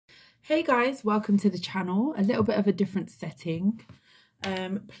Hey guys, welcome to the channel. A little bit of a different setting.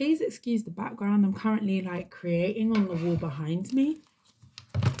 Please excuse the background. I'm currently creating on the wall behind me.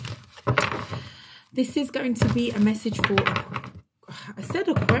 This is going to be a message for, I said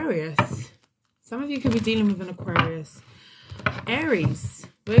Aquarius. Some of you could be dealing with an Aquarius. Aries,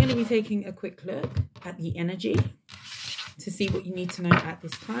 we're going to be taking a quick look at the energy to see what you need to know at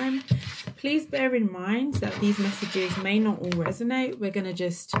this time. Please bear in mind that these messages may not all resonate. We're going to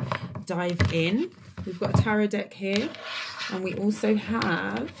just dive in. We've got a tarot deck here, and we also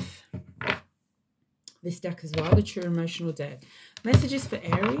have this deck as well, the True Emotional deck. Messages for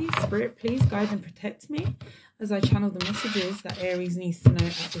Aries. Spirit, please guide and protect me as I channel the messages that Aries needs to know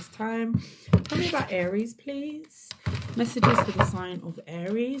at this time. Tell me about Aries, please. Messages for the sign of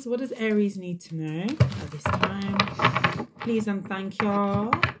Aries. What does Aries need to know at this time? Please and thank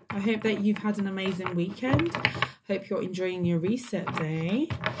y'all. I hope that you've had an amazing weekend. Hope you're enjoying your reset day.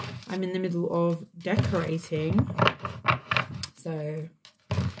 I'm in the middle of decorating, so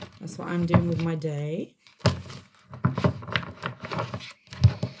that's what I'm doing with my day.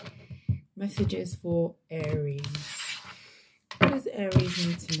 Messages for Aries. What does Aries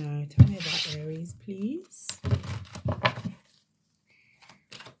need to know? Tell me about Aries, please.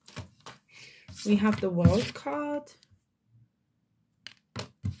 We have the World card.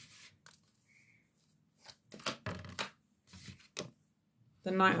 The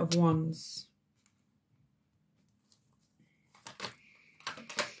Knight of Wands.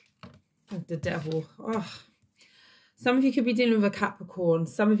 The Devil. Oh. Some of you could be dealing with a Capricorn.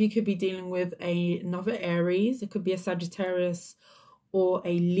 Some of you could be dealing with another Aries. It could be a Sagittarius or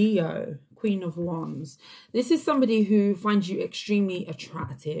a Leo. Queen of Wands. This is somebody who finds you extremely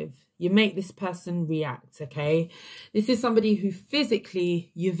attractive. You make this person react, okay? This is somebody who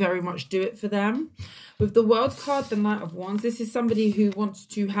physically, you very much do it for them. With the World card, the Knight of Wands, this is somebody who wants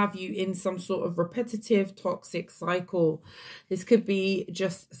to have you in some sort of repetitive, toxic cycle. This could be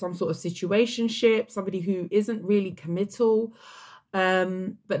just some sort of situationship, somebody who isn't really committal,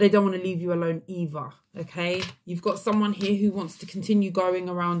 but they don't want to leave you alone either, okay? You've got someone here who wants to continue going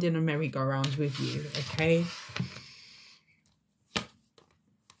around in a merry-go-round with you, okay?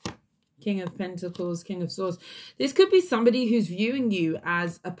 King of Pentacles, King of Swords. This could be somebody who's viewing you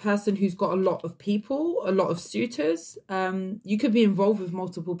as a person who's got a lot of people, a lot of suitors. You could be involved with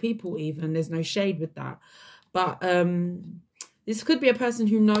multiple people even. There's no shade with that. But this could be a person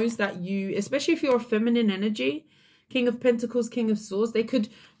who knows that you, especially if you're a feminine energy, King of Pentacles, King of Swords, they could,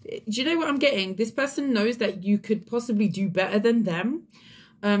 do you know what I'm getting? This person knows that you could possibly do better than them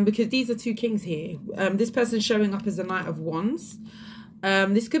because these are two kings here. This person's showing up as a Knight of Wands.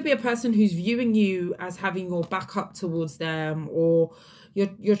 This could be a person who's viewing you as having your back up towards them, or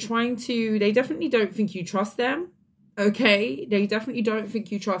you're trying to, they definitely don't think you trust them, okay? They definitely don't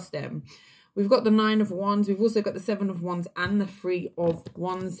think you trust them. We've got the Nine of Wands. We've also got the Seven of Wands and the Three of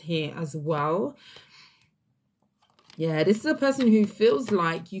Wands here as well. Yeah, this is a person who feels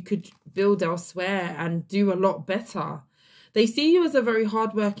like you could build elsewhere and do a lot better. They see you as a very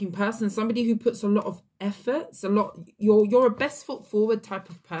hardworking person, somebody who puts a lot of efforts, you're a best foot forward type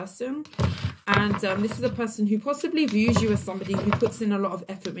of person. And this is a person who possibly views you as somebody who puts in a lot of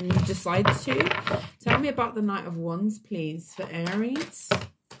effort when you decide to. Tell me about the Knight of Wands, please, for Aries.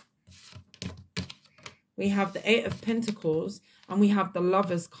 We have the Eight of Pentacles and we have the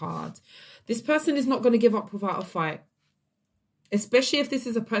Lovers card. This person is not going to give up without a fight, especially if this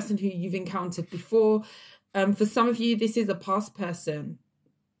is a person who you've encountered before. For some of you, this is a past person.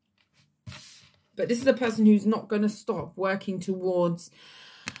 But this is a person who's not going to stop working towards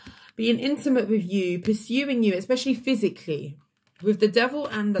being intimate with you, pursuing you, especially physically. With the Devil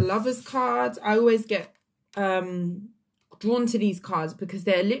and the Lovers card, I always get drawn to these cards because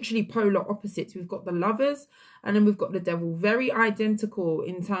they're literally polar opposites. We've got the Lovers and then we've got the Devil. Very identical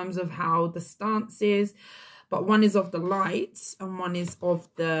in terms of how the stance is. But one is of the light and one is of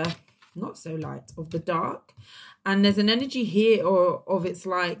the not so light, of the dark. And there's an energy here of it's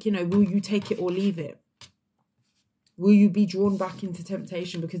like, you know, will you take it or leave it? Will you be drawn back into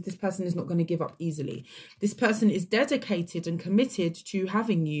temptation? Because this person is not going to give up easily. This person is dedicated and committed to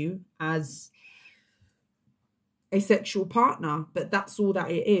having you as a sexual partner, but that's all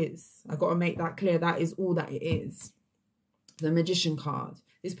that it is. I got to make that clear. That is all that it is. The Magician card.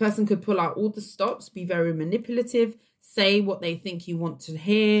 This person could pull out all the stops, be very manipulative, say what they think you want to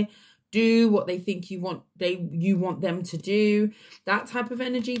hear, do what they think you want them to do. That type of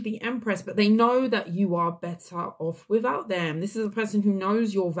energy, the Empress. But they know that you are better off without them. This is a person who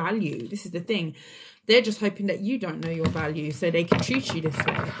knows your value. This is the thing. They're just hoping that you don't know your value so they can treat you this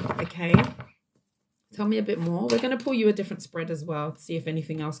way, okay? Tell me a bit more. We're going to pull you a different spread as well to see if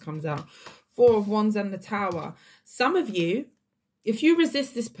anything else comes out. 4 of Wands and the Tower. Some of you, if you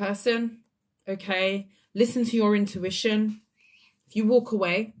resist this person, okay, listen to your intuition. If you walk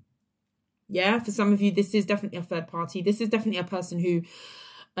away, yeah, for some of you, this is definitely a third party. This is definitely a person who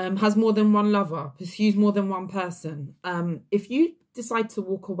has more than one lover, pursues more than one person. If you decide to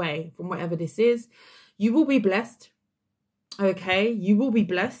walk away from whatever this is, you will be blessed. Okay, you will be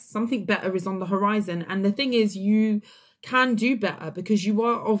blessed. Something better is on the horizon. And the thing is, you can do better because you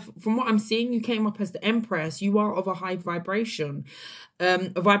are of, from what I'm seeing, you came up as the Empress. You are of a high vibration,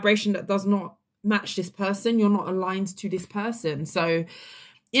 a vibration that does not match this person. You're not aligned to this person. So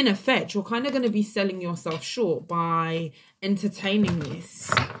in effect, you're kind of going to be selling yourself short by entertaining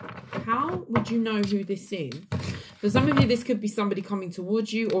this. How would you know who this is? For some of you, this could be somebody coming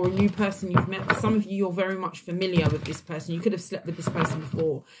towards you or a new person you've met. For some of you, you're very much familiar with this person. You could have slept with this person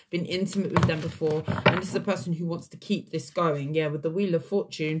before, been intimate with them before. And this is a person who wants to keep this going. Yeah, with the Wheel of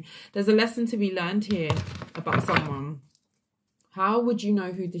Fortune, there's a lesson to be learned here about someone. How would you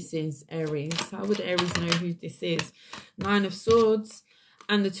know who this is, Aries? How would Aries know who this is? 9 of Swords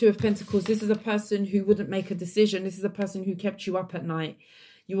and the 2 of Pentacles. This is a person who wouldn't make a decision. This is a person who kept you up at night.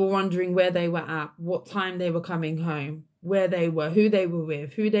 You were wondering where they were at, what time they were coming home, where they were, who they were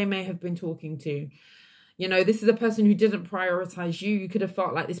with, who they may have been talking to. You know, this is a person who didn't prioritize you. You could have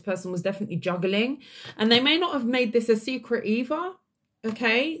felt like this person was definitely juggling. And they may not have made this a secret either.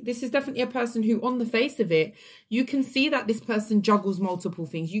 Okay, this is definitely a person who, on the face of it, you can see that this person juggles multiple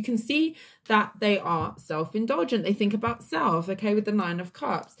things. You can see that they are self-indulgent. They think about self, okay, with the 9 of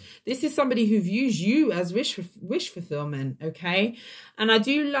Cups. This is somebody who views you as wish fulfillment, okay? And I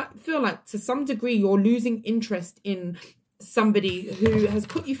do feel like to some degree you're losing interest in somebody who has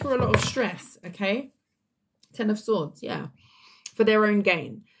put you through a lot of stress, okay? 10 of Swords, yeah, for their own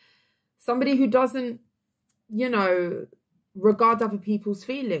gain. Somebody who doesn't, you know, regard other people's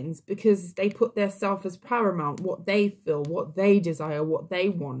feelings because they put their self as paramount, what they feel, what they desire, what they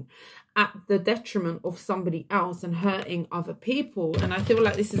want, at the detriment of somebody else and hurting other people. And I feel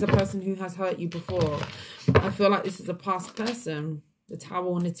like this is a person who has hurt you before. I feel like this is a past person. The Tower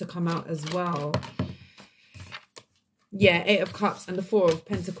wanted to come out as well. Yeah, 8 of Cups and the 4 of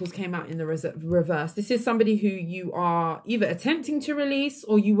Pentacles came out in the reverse. This is somebody who you are either attempting to release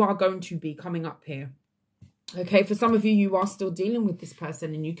or you are going to be coming up here. Okay, for some of you, you are still dealing with this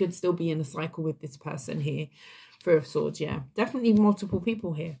person and you could still be in a cycle with this person here. 3 of Swords, yeah. Definitely multiple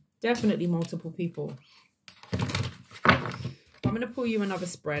people here. Definitely multiple people. I'm going to pull you another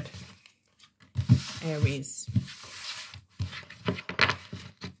spread, Aries.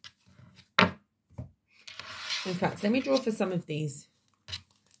 In fact, let me draw for some of these.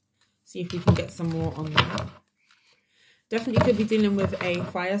 See if we can get some more on that. Definitely could be dealing with a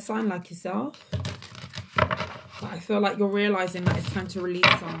fire sign like yourself. But I feel like you're realizing that it's time to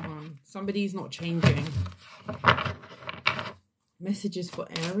release someone. Somebody's not changing. Messages for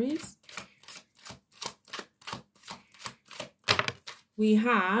Aries. We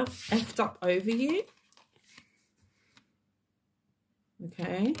have effed up over you.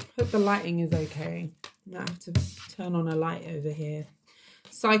 Okay. Hope the lighting is okay. I might have to turn on a light over here.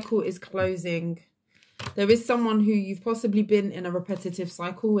 Cycle is closing. There is someone who you've possibly been in a repetitive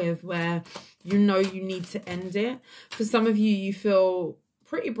cycle with where you know you need to end it. For some of you, you feel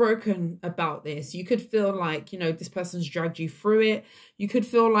pretty broken about this. You could feel like, you know, this person's dragged you through it. You could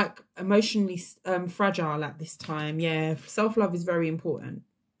feel like emotionally fragile at this time. Yeah, self-love is very important.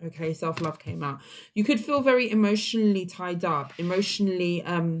 Okay, self-love came out. You could feel very emotionally tied up, emotionally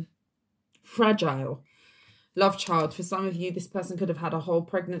fragile. Love child. For some of you, this person could have had a whole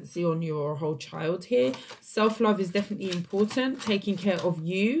pregnancy on you or a whole child here. Self-love is definitely important. Taking care of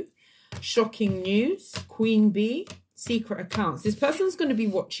you. Shocking news. Queen Bee. Secret accounts. This person's going to be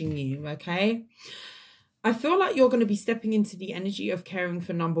watching you, okay? I feel like you're going to be stepping into the energy of caring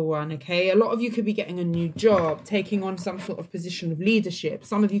for number one, okay? A lot of you could be getting a new job, taking on some sort of position of leadership.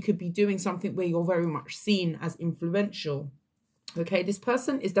 Some of you could be doing something where you're very much seen as influential. Okay, this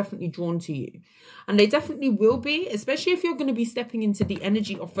person is definitely drawn to you. And they definitely will be, especially if you're going to be stepping into the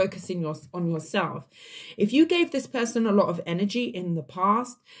energy of focusing on yourself. If you gave this person a lot of energy in the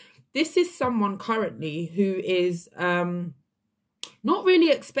past, this is someone currently who is not really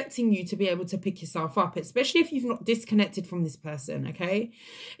expecting you to be able to pick yourself up, especially if you've not disconnected from this person, okay?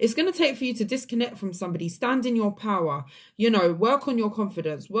 It's going to take for you to disconnect from somebody, stand in your power, you know, work on your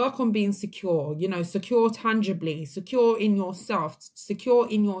confidence, work on being secure, you know, secure tangibly, secure in yourself, secure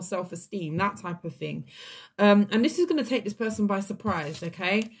in your self-esteem, that type of thing. And this is going to take this person by surprise,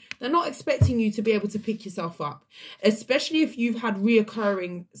 okay? They're not expecting you to be able to pick yourself up, especially if you've had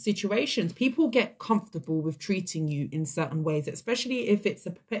reoccurring situations. People get comfortable with treating you in certain ways, especially if it's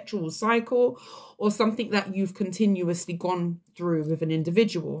a perpetual cycle or something that you've continuously gone through with an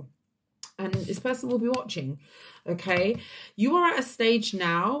individual. And this person will be watching, okay? You are at a stage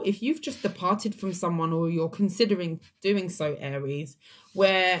now, if you've just departed from someone or you're considering doing so, Aries,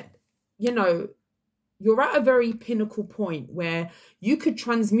 where, you know, you're at a very pinnacle point where you could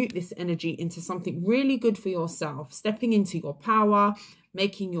transmute this energy into something really good for yourself, stepping into your power,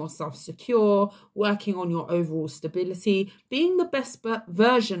 making yourself secure, working on your overall stability, being the best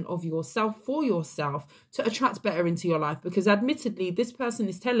version of yourself for yourself to attract better into your life. Because admittedly, this person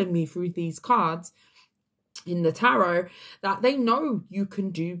is telling me through these cards in the tarot that they know you can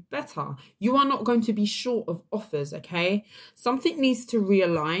do better. You are not going to be short of offers, okay? Something needs to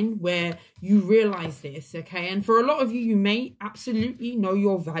realign where you realize this, okay? And for a lot of you, you may absolutely know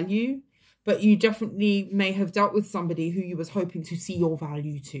your value, but you definitely may have dealt with somebody who you was hoping to see your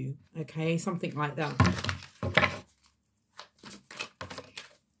value to, okay? Something like that.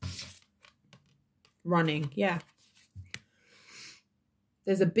 Running, yeah.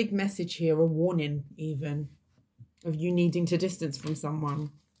 There's a big message here, a warning even, of you needing to distance from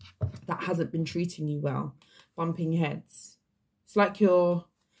someone that hasn't been treating you well, bumping heads. It's like you're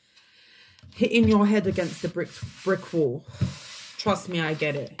hitting your head against the brick wall. Trust me, I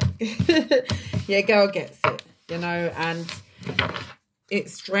get it. Your girl gets it, you know, and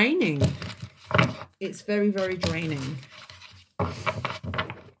it's draining. It's very, very draining.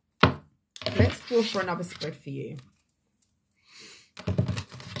 Let's pull for another spread for you.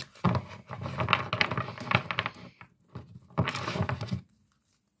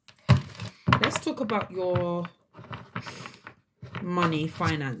 Let's talk about your money,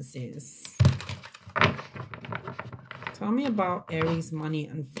 finances. Tell me about Aries money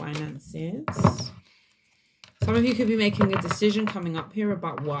and finances. Some of you could be making a decision coming up here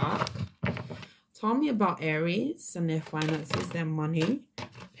about work. Tell me about Aries and their finances, their money.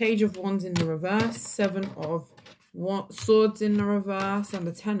 Page of Wands in the reverse, 7 of Swords in the reverse, and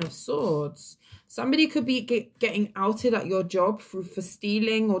the 10 of Swords. Somebody could be getting outed at your job for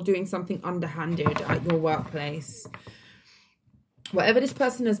stealing or doing something underhanded at your workplace. Whatever this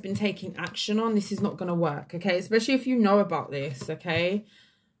person has been taking action on, this is not going to work, okay? Especially if you know about this, okay?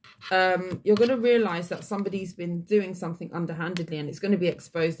 You're going to realize that somebody's been doing something underhandedly and it's going to be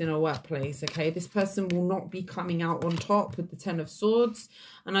exposed in a workplace, okay? This person will not be coming out on top with the 10 of Swords.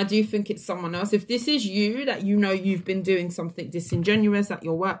 And I do think it's someone else. If this is you, that you know you've been doing something disingenuous at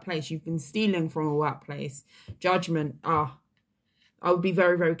your workplace, you've been stealing from a workplace, judgment, I would be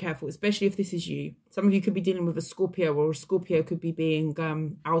very, very careful, especially if this is you. Some of you could be dealing with a Scorpio, or a Scorpio could be being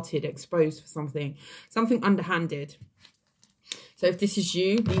outed, exposed for something underhanded. So if this is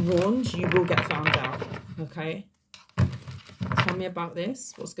you, be warned, you will get found out, okay? Tell me about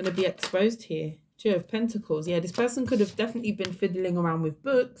this. What's going to be exposed here? 2 of Pentacles. Yeah, this person could have definitely been fiddling around with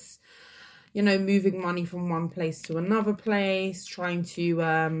books, you know, moving money from one place to another place, trying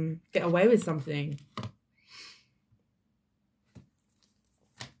to get away with something.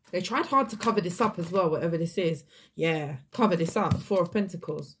 They tried hard to cover this up as well, whatever this is. Yeah, cover this up. 4 of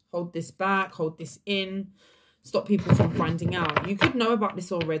Pentacles. Hold this back, hold this in. Stop people from finding out. You could know about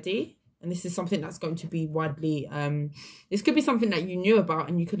this already. And this is something that's going to be widely... this could be something that you knew about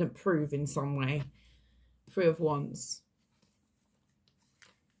and you couldn't prove in some way. 3 of Wands.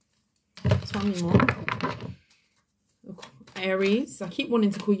 Tell me more. Aries. I keep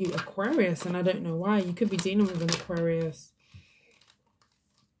wanting to call you Aquarius and I don't know why. You could be dealing with an Aquarius.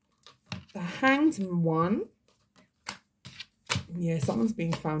 The Hanged One. Yeah, someone's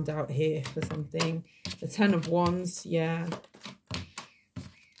being found out here for something. The 10 of Wands, yeah.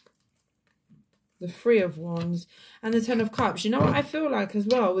 The 3 of Wands and the 10 of Cups. You know what I feel like as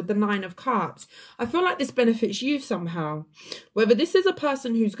well with the 9 of Cups? I feel like this benefits you somehow. Whether this is a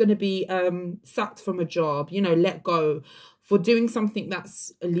person who's going to be sacked from a job, you know, let go for doing something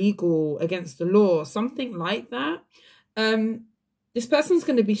that's illegal, against the law, something like that. This person's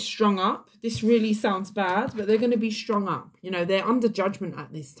going to be strung up. This really sounds bad, but they're going to be strung up. You know, they're under judgment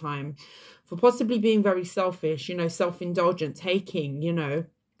at this time for possibly being very selfish, you know, self-indulgent, taking, you know.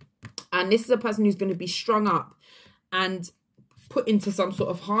 And this is a person who's going to be strung up and put into some sort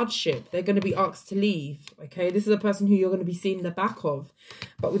of hardship. They're going to be asked to leave, okay? This is a person who you're going to be seeing the back of.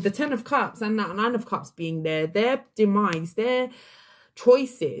 But with the 10 of Cups and that 9 of Cups being there, their demise, their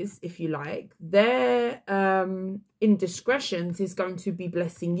choices, if you like, their indiscretions is going to be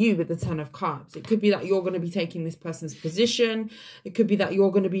blessing you with the 10 of Cups. It could be that you're going to be taking this person's position. It could be that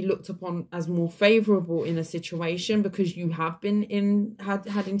you're going to be looked upon as more favorable in a situation because you have been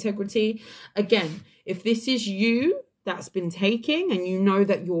had integrity. Again, if this is you that's been taking, and you know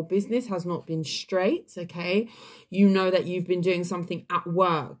that your business has not been straight, okay, you know that you've been doing something at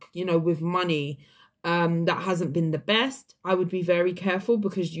work, you know, with money that hasn't been the best, I would be very careful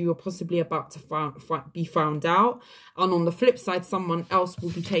because you are possibly about to be found out. And on the flip side, someone else will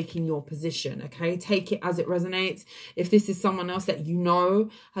be taking your position, okay? Take it as it resonates. If this is someone else that you know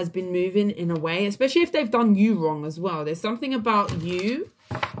has been moving in a way, especially if they've done you wrong as well, there's something about you.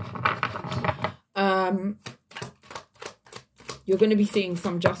 You're going to be seeing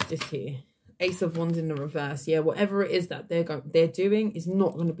some justice here. Ace of Wands in the reverse. Yeah, whatever it is that they're doing is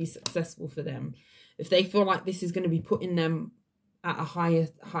not going to be successful for them. If they feel like this is going to be putting them at a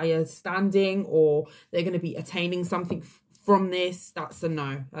higher standing, or they're going to be attaining something from this, that's a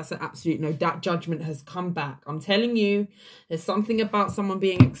no. That's an absolute no. That judgment has come back. I'm telling you, there's something about someone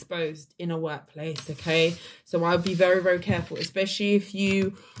being exposed in a workplace, okay? So I'll be very, very careful, especially if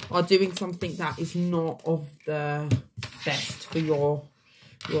you are doing something that is not of the best for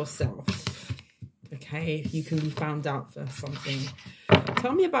yourself, okay? If you can be found out for something.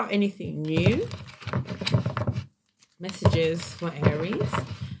 Tell me about anything new. Messages for Aries.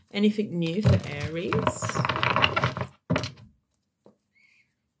 Anything new for Aries.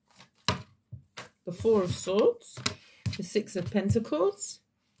 The 4 of Swords. The 6 of Pentacles.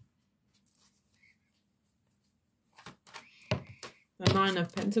 The 9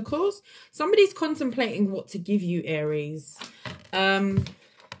 of Pentacles. Somebody's contemplating what to give you, Aries.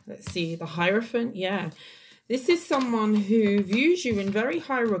 Let's see. The Hierophant. Yeah. This is someone who views you in very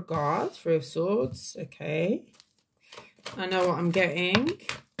high regard. 3 of Swords. Okay. I know what I'm getting.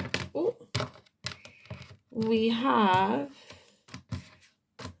 Oh. We have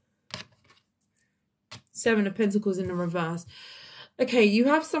 7 of Pentacles in the reverse. Okay, you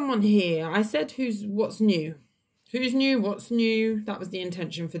have someone here. I said what's new. Who's new? What's new? That was the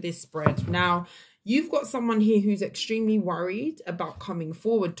intention for this spread. Now, you've got someone here who's extremely worried about coming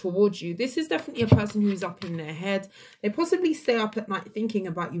forward towards you. This is definitely a person who's up in their head. They possibly stay up at night thinking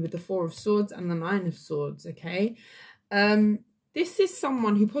about you with the 4 of Swords and the 9 of Swords, okay? This is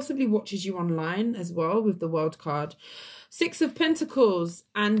someone who possibly watches you online as well with the World card. 6 of Pentacles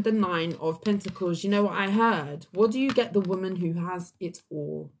and the 9 of Pentacles. You know what I heard? What do you get the woman who has it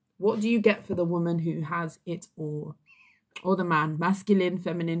all? What do you get for the woman who has it all? Or the man, masculine,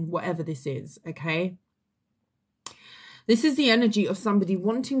 feminine, whatever this is, okay? This is the energy of somebody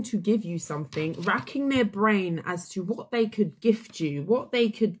wanting to give you something, racking their brain as to what they could gift you, what they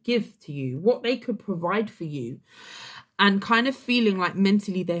could give to you, what they could provide for you. And kind of feeling like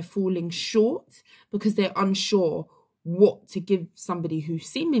mentally they're falling short because they're unsure what to give somebody who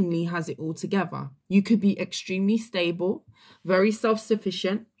seemingly has it all together. You could be extremely stable, very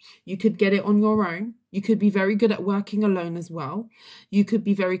self-sufficient. You could get it on your own. You could be very good at working alone as well. You could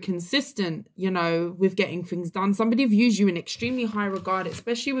be very consistent, you know, with getting things done. Somebody views you in extremely high regard,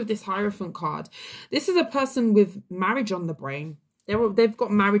 especially with this Hierophant card. This is a person with marriage on the brain. They've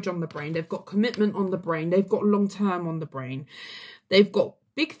got marriage on the brain. They've got commitment on the brain. They've got long-term on the brain. They've got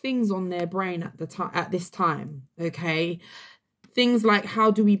big things on their brain at this time, okay? Things like, how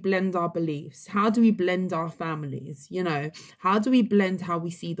do we blend our beliefs? How do we blend our families? You know, how do we blend how we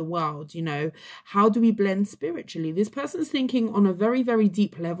see the world? You know, how do we blend spiritually? This person's thinking on a very, very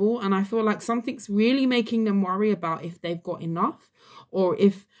deep level, and I feel like something's really making them worry about if they've got enough, or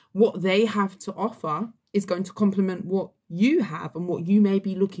if what they have to offer is going to complement what you have and what you may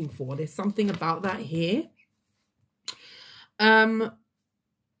be looking for. There's something about that here.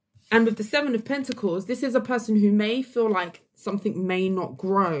 And with the 7 of Pentacles, this is a person who may feel like something may not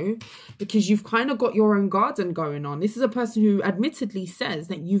grow because you've kind of got your own garden going on. This is a person who admittedly says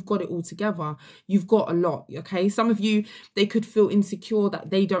that you've got it all together. You've got a lot, okay? Some of you, they could feel insecure that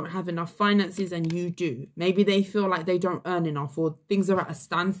they don't have enough finances and you do. Maybe they feel like they don't earn enough, or things are at a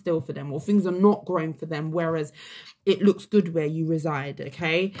standstill for them, or things are not growing for them, whereas it looks good where you reside,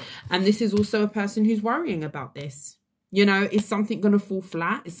 okay? And this is also a person who's worrying about this. You know, is something going to fall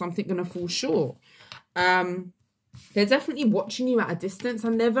flat? Is something going to fall short? They're definitely watching you at a distance,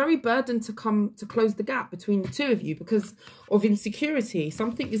 and they're very burdened to come to close the gap between the two of you because of insecurity.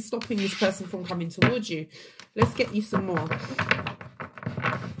 Something is stopping this person from coming towards you. Let's get you some more.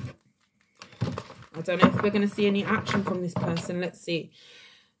 I I don't know if we're going to see any action from this person. Let's see.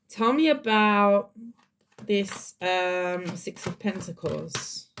 Tell me about this Six of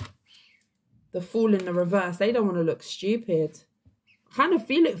Pentacles. The Fool in the reverse. They don't want to look stupid. I kind of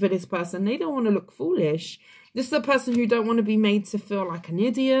feel it for this person. They don't want to look foolish. This is a person who don't want to be made to feel like an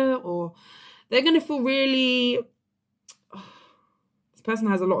idiot, or they're going to feel really... This person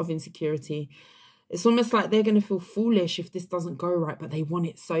has a lot of insecurity. It's almost like they're going to feel foolish if this doesn't go right, but they want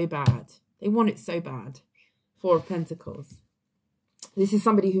it so bad. They want it so bad. Four of Pentacles. This is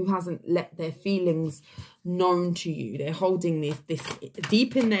somebody who hasn't let their feelings known to you. They're holding this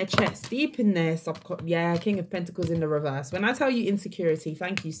deep in their chest, deep in their subconscious. Yeah, King of Pentacles in the reverse. When I tell you insecurity,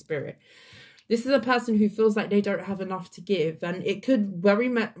 thank you, Spirit. This is a person who feels like they don't have enough to give. And it could very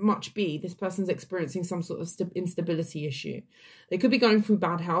much be this person's experiencing some sort of instability issue. They could be going through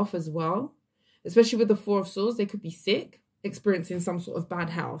bad health as well. Especially with the Four of Swords, they could be sick, experiencing some sort of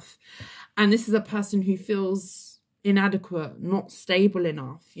bad health. And this is a person who feels inadequate, not stable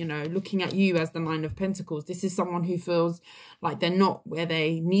enough, you know, looking at you as the Nine of Pentacles. This is someone who feels like they're not where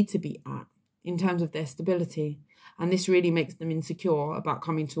they need to be at in terms of their stability. And this really makes them insecure about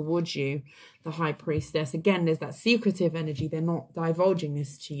coming towards you, the High Priestess. Again, there's that secretive energy. They're not divulging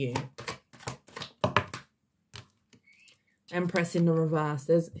this to you. Empress in the reverse.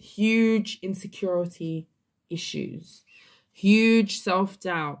 There's huge insecurity issues, huge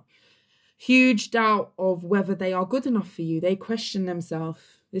self-doubt, huge doubt of whether they are good enough for you. They question themselves.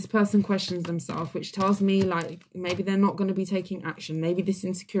 This person questions themselves, which tells me like maybe they're not going to be taking action. Maybe this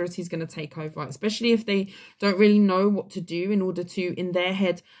insecurity is going to take over, especially if they don't really know what to do in order to, in their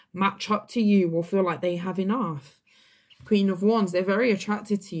head, match up to you or feel like they have enough. Queen of Wands. They're very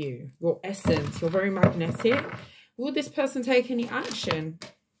attracted to you. Your essence. You're very magnetic. Will this person take any action?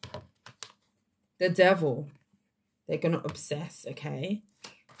 The Devil. They're going to obsess, okay?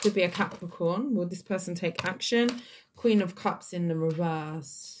 Could be a Capricorn. Will this person take action? Queen of Cups in the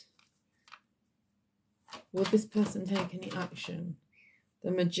reverse. Will this person take any action? The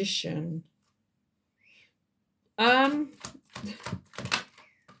Magician. King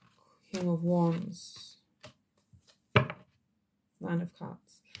of Wands. Nine of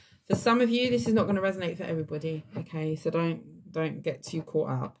Cups. For some of you, this is not going to resonate for everybody, okay? So don't get too caught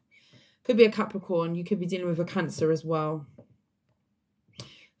up. Could be a Capricorn. You could be dealing with a Cancer as well.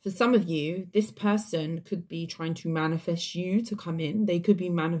 For some of you, this person could be trying to manifest you to come in. They could be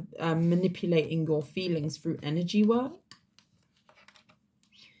manipulating your feelings through energy work.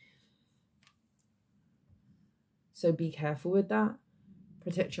 So be careful with that.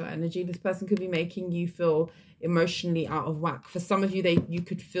 Protect your energy. This person could be making you feel emotionally out of whack. For some of you, you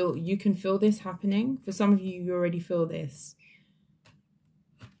can feel this happening. For some of you, you already feel this.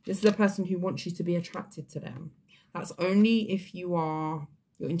 This is a person who wants you to be attracted to them. That's only if your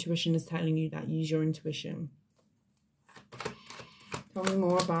intuition is telling you that. Use your intuition. Tell me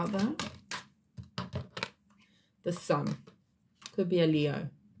more about that. The Sun. Could be a Leo.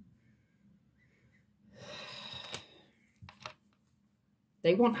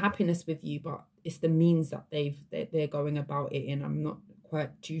 They want happiness with you, but it's the means that they're going about it in. I'm not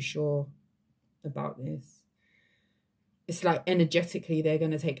quite too sure about this. It's like energetically they're going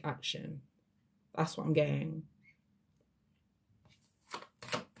to take action. That's what I'm getting.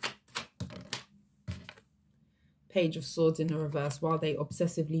 Page of Swords in the reverse while they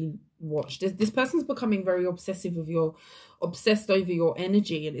obsessively watch. This person's becoming very obsessive obsessed over your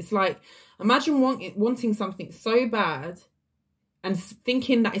energy. And it's like, imagine wanting something so bad and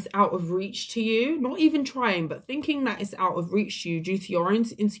thinking that it's out of reach to you, not even trying, but thinking that it's out of reach to you due to your own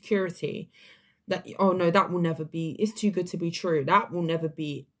insecurity, that, oh no, that will never be, it's too good to be true. That will never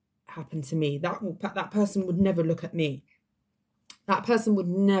happen to me. That person would never look at me. That person would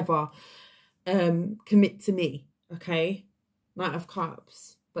never commit to me, okay? Knight of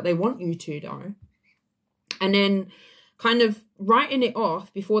Cups. But they want you to, though. And then kind of writing it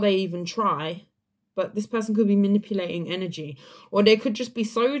off before they even try. But this person could be manipulating energy. Or they could just be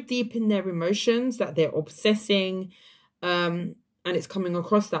so deep in their emotions that they're obsessing. And it's coming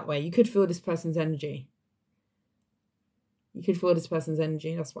across that way. You could feel this person's energy. You could feel this person's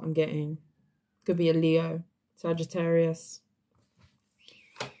energy. That's what I'm getting. Could be a Leo, Sagittarius.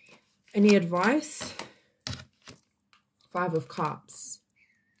 Any advice? Five of Cups.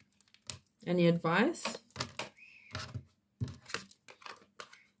 Any advice?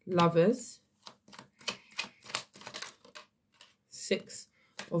 Lovers. Six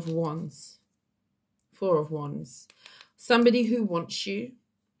of Wands. Four of Wands. Somebody who wants you.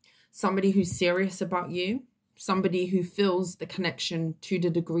 Somebody who's serious about you. Somebody who feels the connection to the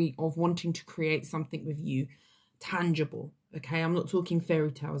degree of wanting to create something with you. Tangible. Okay, I'm not talking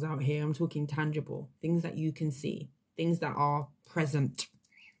fairy tales out here. I'm talking tangible, things that you can see, things that are present,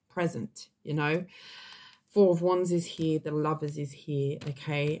 you know. Four of Wands is here, the Lovers is here,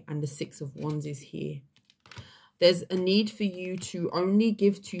 okay, and the Six of Wands is here. There's a need for you to only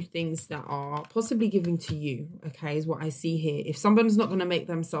give to things that are possibly giving to you, okay, is what I see here. If someone's not going to make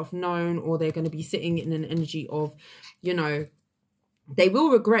themselves known, or they're going to be sitting in an energy of, you know, they will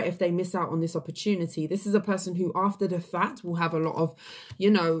regret if they miss out on this opportunity. This is a person who after the fact will have a lot of,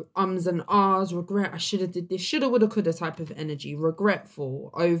 you know, ums and ahs, regret, I should have did this, shoulda, woulda, coulda type of energy, regretful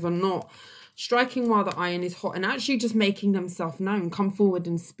over not striking while the iron is hot and actually just making themselves known. Come forward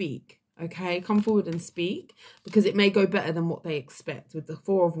and speak. Okay, come forward and speak, because it may go better than what they expect with the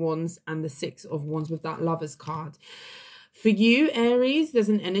Four of Wands and the Six of Wands with that Lovers card. For you, Aries, there's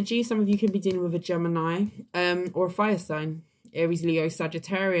an energy. Some of you can be dealing with a Gemini or a fire sign. Aries, Leo,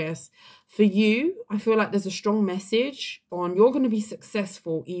 Sagittarius. For you, I feel like there's a strong message on you're going to be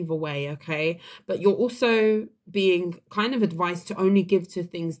successful either way, okay? But you're also being kind of advised to only give to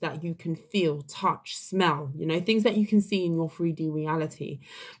things that you can feel, touch, smell, you know, things that you can see in your 3D reality.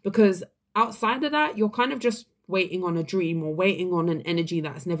 Because outside of that, you're kind of just waiting on a dream or waiting on an energy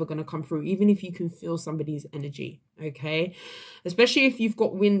that's never going to come through, even if you can feel somebody's energy, okay? Especially if you've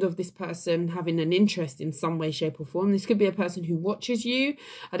got wind of this person having an interest in some way, shape or form. This could be a person who watches you.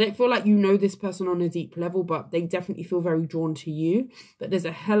 I don't feel like you know this person on a deep level, but they definitely feel very drawn to you. But there's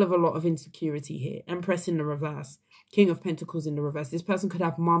a hell of a lot of insecurity here. Empress in the reverse. King of Pentacles in the reverse. This person could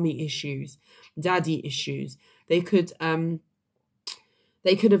have mommy issues, daddy issues. They could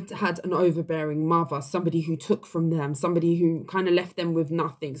have had an overbearing mother, somebody who took from them, somebody who kind of left them with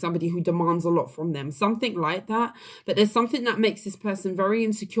nothing, somebody who demands a lot from them, something like that. But there's something that makes this person very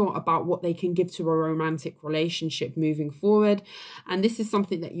insecure about what they can give to a romantic relationship moving forward. And this is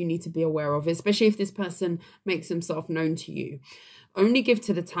something that you need to be aware of, especially if this person makes himself known to you. Only give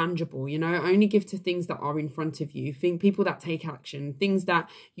to the tangible, you know, only give to things that are in front of you. Think people that take action, things that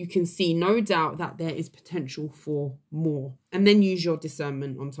you can see, no doubt that there is potential for more. And then use your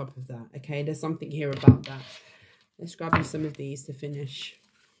discernment on top of that, okay? There's something here about that. Let's grab you some of these to finish.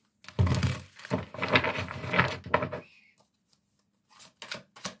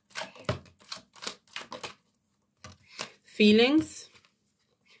 Feelings.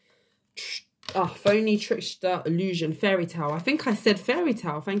 Oh, phony, trickster, illusion, fairy tale. I think I said fairy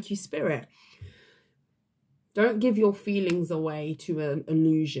tale. Thank you, Spirit. Don't give your feelings away to an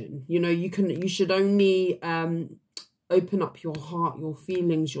illusion. You know, you should only open up your heart, your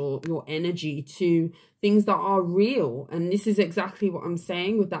feelings, your energy to things that are real. And this is exactly what I'm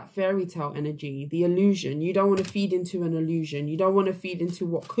saying with that fairy tale energy, the illusion. You don't want to feed into an illusion. You don't want to feed into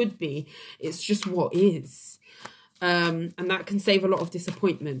what could be. It's just what is. And that can save a lot of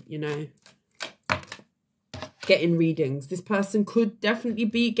disappointment, you know. Getting readings. This person could definitely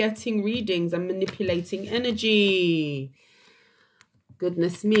be getting readings and manipulating energy.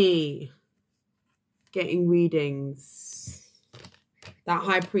 Goodness me. Getting readings. That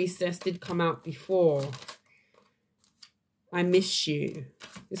High Priestess did come out before. I miss you.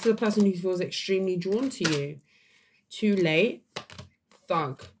 This is a person who feels extremely drawn to you. Too late.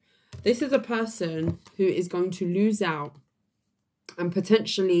 Thug. This is a person who is going to lose out and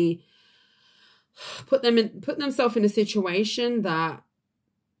potentially put themselves in a situation that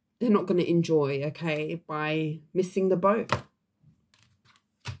they're not going to enjoy, okay, by missing the boat.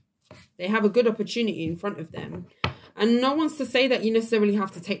 They have a good opportunity in front of them. And no one's to say that you necessarily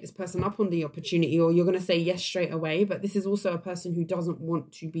have to take this person up on the opportunity or you're going to say yes straight away. But this is also a person who doesn't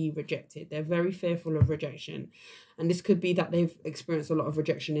want to be rejected. They're very fearful of rejection. And this could be that they've experienced a lot of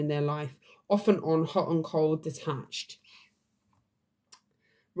rejection in their life. Off and on, hot and cold, detached.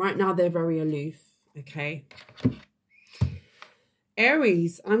 Right now, they're very aloof, okay?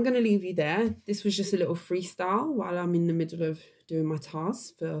 Aries, I'm going to leave you there. This was just a little freestyle while I'm in the middle of doing my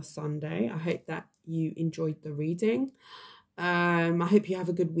tasks for Sunday. I hope that you enjoyed the reading. I hope you have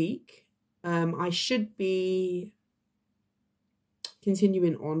a good week. I should be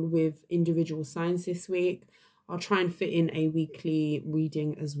continuing on with individual signs this week. I'll try and fit in a weekly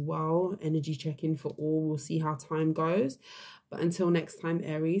reading as well. Energy check-in for all. We'll see how time goes. But until next time,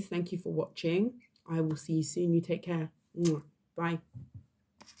 Aries, thank you for watching. I will see you soon. You take care. Bye.